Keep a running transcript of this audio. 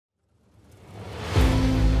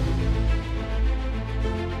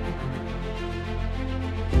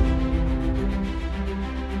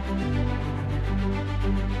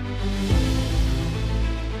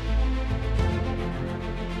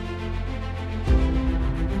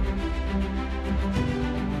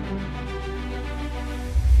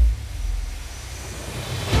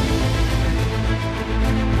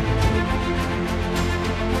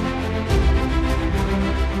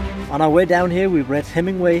On our way down here, we read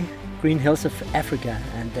Hemingway, Green Hills of Africa,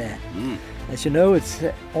 and as you know, it's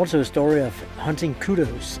also a story of hunting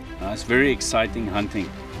kudus. It's very exciting hunting.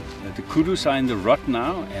 The kudus are in the rut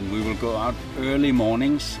now, and we will go out early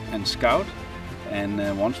mornings and scout.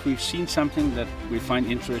 And once we've seen something that we find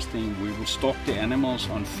interesting, we will stalk the animals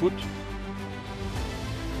on foot.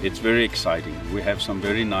 It's very exciting. We have some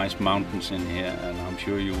very nice mountains in here, and I'm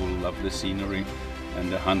sure you will love the scenery,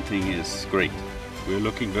 and the hunting is great. We're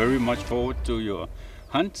looking very much forward to your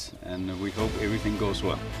hunt, and we hope everything goes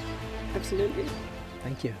well. Absolutely.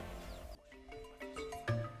 Thank you.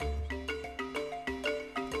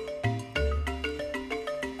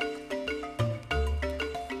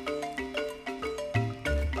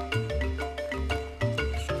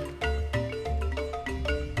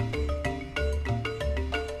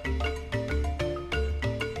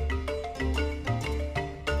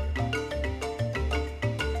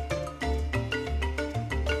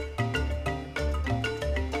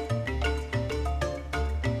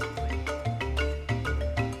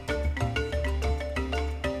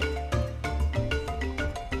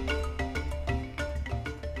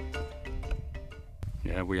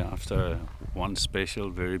 Yeah, we are after one special,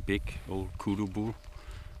 very big old kudu bull,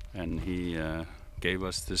 and he gave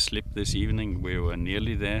us the slip this evening. We were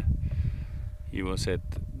nearly there. He was the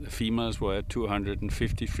females were at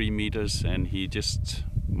 253 meters, and he just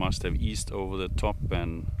must have eased over the top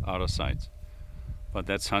and out of sight. But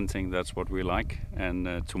that's hunting, that's what we like,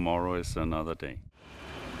 and tomorrow is another day.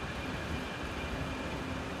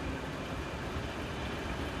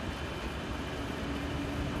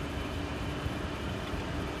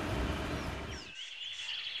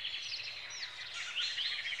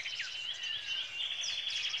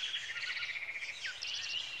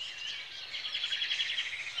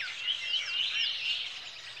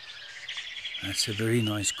 That's a very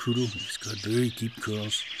nice kudu. It's got very deep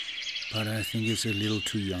curls, but I think it's a little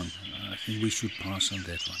too young. I think we should pass on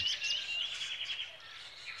that one.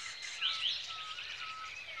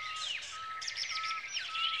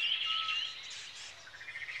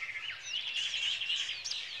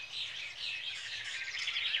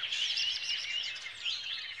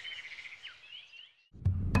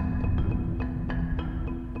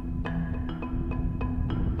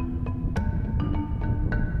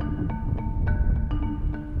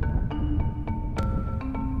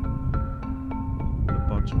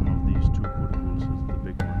 One of these two kudu bulls is the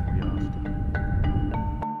big one we are after.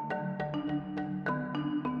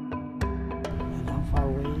 And how far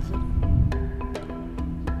away is it?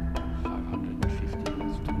 550,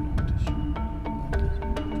 that's too long to shoot. To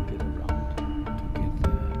get around, to get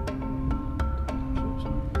closer, get a good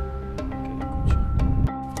shot.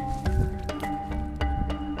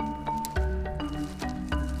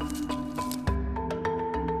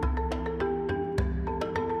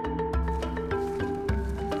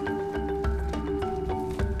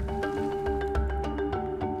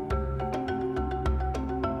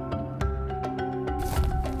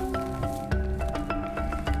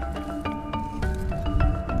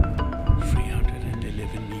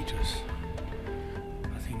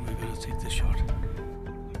 Take the shot.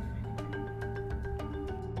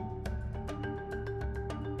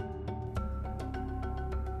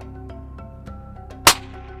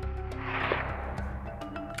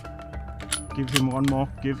 Give him one more,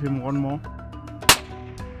 give him one more.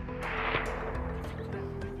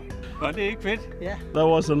 Var det ikke fedt? Yeah. That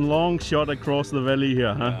was a long shot across the valley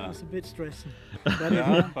here, huh? It was a bit stressing. But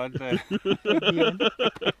Yeah, but in the end,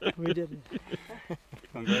 we did it.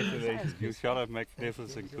 congratulations, you shot a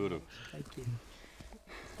magnificent kudu. Thank you.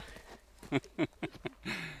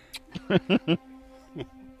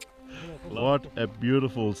 What a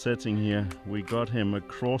beautiful setting here. We got him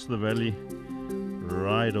across the valley,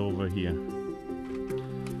 right over here.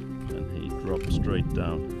 And he dropped straight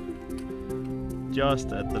down,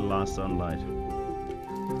 just at the last sunlight.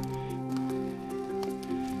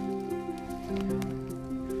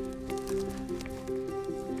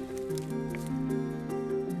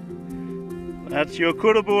 That's your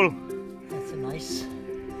kudu bull. That's a nice.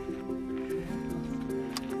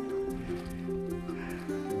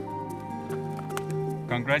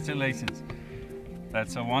 Congratulations.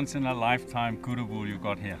 That's a once in a lifetime kudu bull you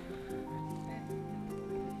got here.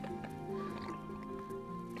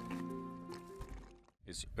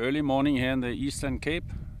 It's early morning here in the Eastern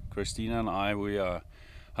Cape. Christina and I, we are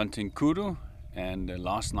hunting kudu, and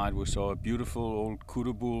last night we saw a beautiful old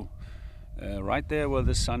kudu bull right there where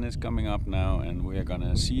the sun is coming up now, and we are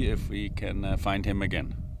gonna see if we can find him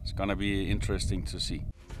again. It's gonna be interesting to see.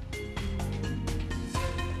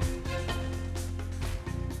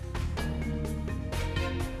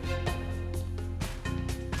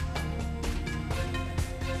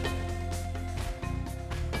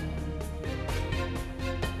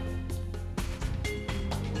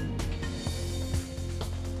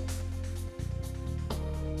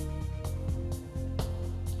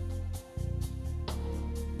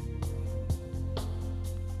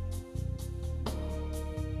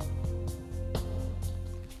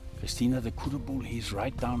 Christina, the Kudu bull, he's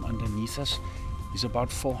right down underneath us. He's about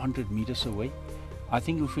 400 meters away. I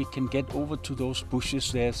think if we can get over to those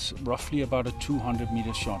bushes, there's roughly about a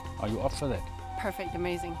 200-meter shot. Are you up for that? Perfect,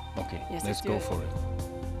 amazing. Okay, Yes, let's let's do go it. for it.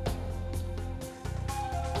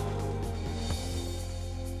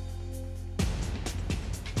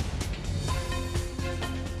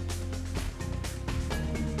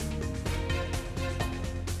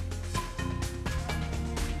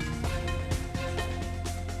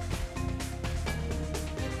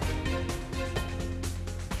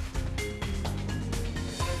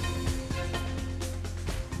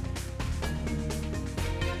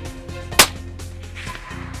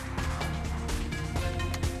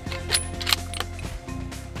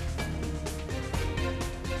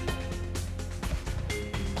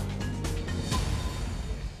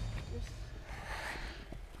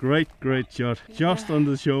 Great shot. Just on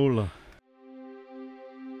the shoulder.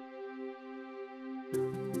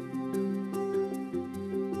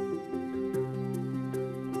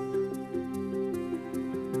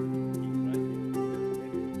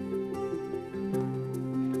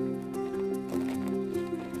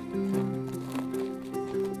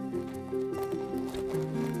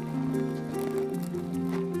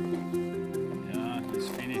 Yeah, he's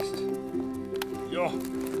finished. Yo,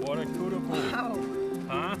 what a Kudu bull. Wow.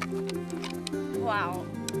 Huh? Wow.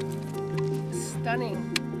 Stunning.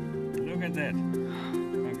 Look at that.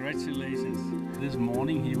 Congratulations. This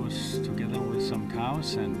morning he was together with some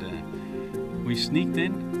cows, and we sneaked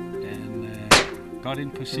in and got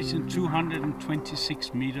in position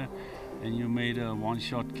 226 meter, and you made a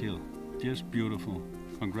one-shot kill. Just beautiful.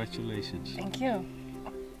 Congratulations. Thank you.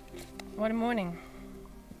 What a morning.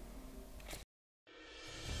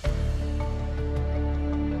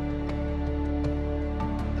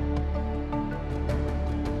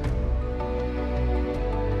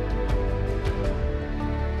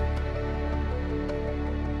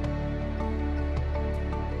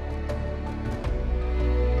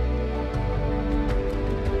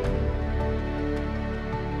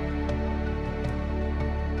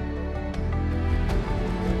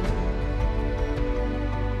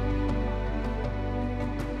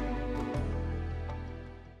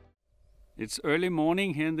 It's early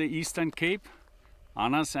morning here in the Eastern Cape.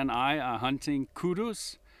 Anders and I are hunting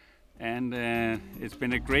kudus, and it's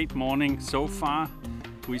been a great morning so far.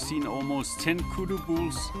 We've seen almost 10 kudu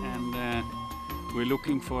bulls, and we're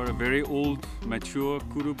looking for a very old, mature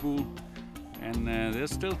kudu bull. And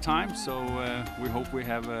there's still time, so we hope we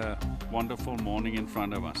have a wonderful morning in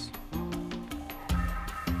front of us.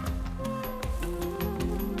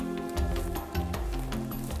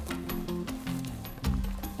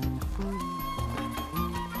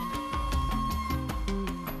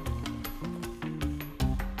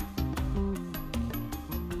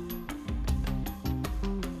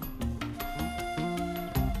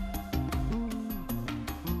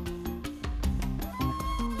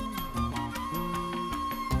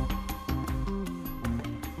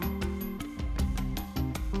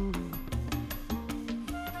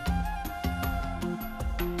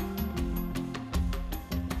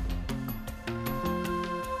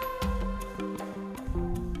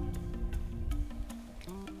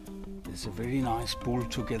 There's a very nice bull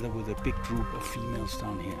together with a big group of females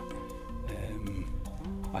down here.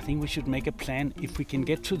 I think we should make a plan. If we can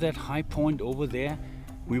get to that high point over there,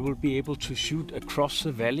 we will be able to shoot across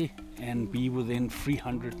the valley and be within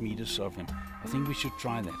 300 meters of him. I think we should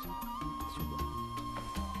try that.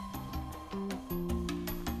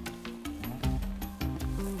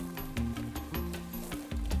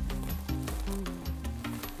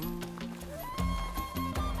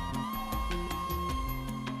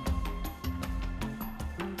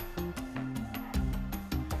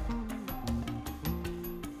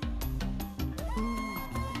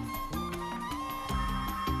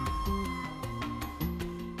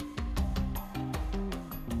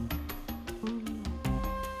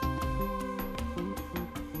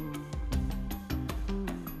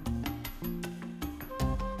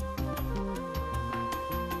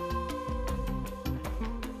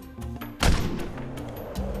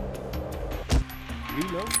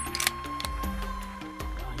 Reload.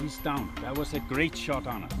 He's down. That was a great shot,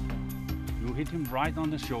 Anna. You hit him right on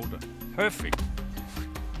the shoulder. Perfect.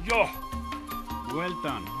 Yo! Well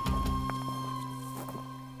done.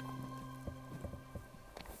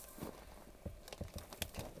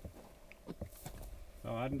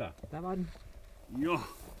 Der var den der. Der var den. Jo!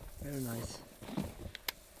 Very nice.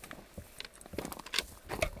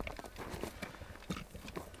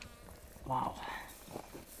 Wow.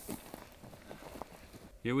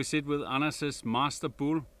 Here we sit with Anders' master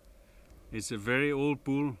bull. It's a very old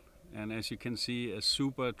bull, and as you can see, a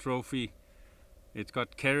super trophy. It's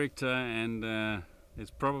got character, and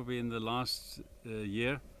it's probably in the last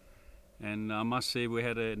year. And I must say we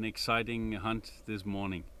had an exciting hunt this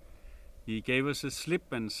morning. He gave us a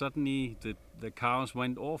slip, and suddenly the cows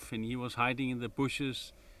went off, and he was hiding in the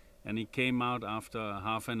bushes, and he came out after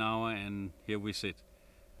half an hour, and here we sit.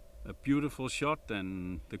 A beautiful shot,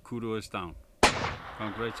 and the Kudu is down.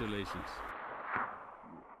 Congratulations.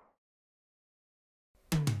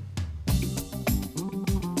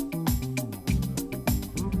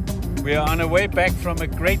 We are on our way back from a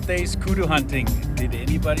great day's kudu hunting. Did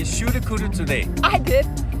anybody shoot a kudu today? I did.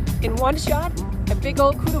 In one shot, a big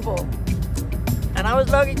old kudu bull. And I was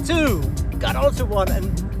lucky too. Got also one,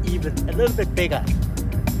 and even a little bit bigger.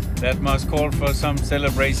 That must call for some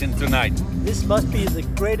celebration tonight. This must be the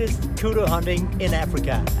greatest kudu hunting in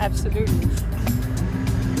Africa. Absolutely.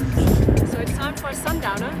 So it's time for a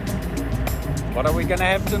sundowner. What are we gonna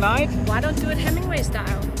have tonight? Why don't do it Hemingway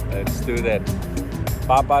style? Let's do that.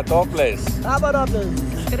 Papa dobles. Papa dobles.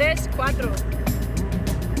 3, 4. 5.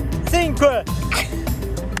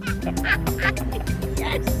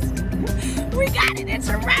 Yes! We got it! It's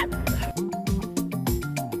a wrap!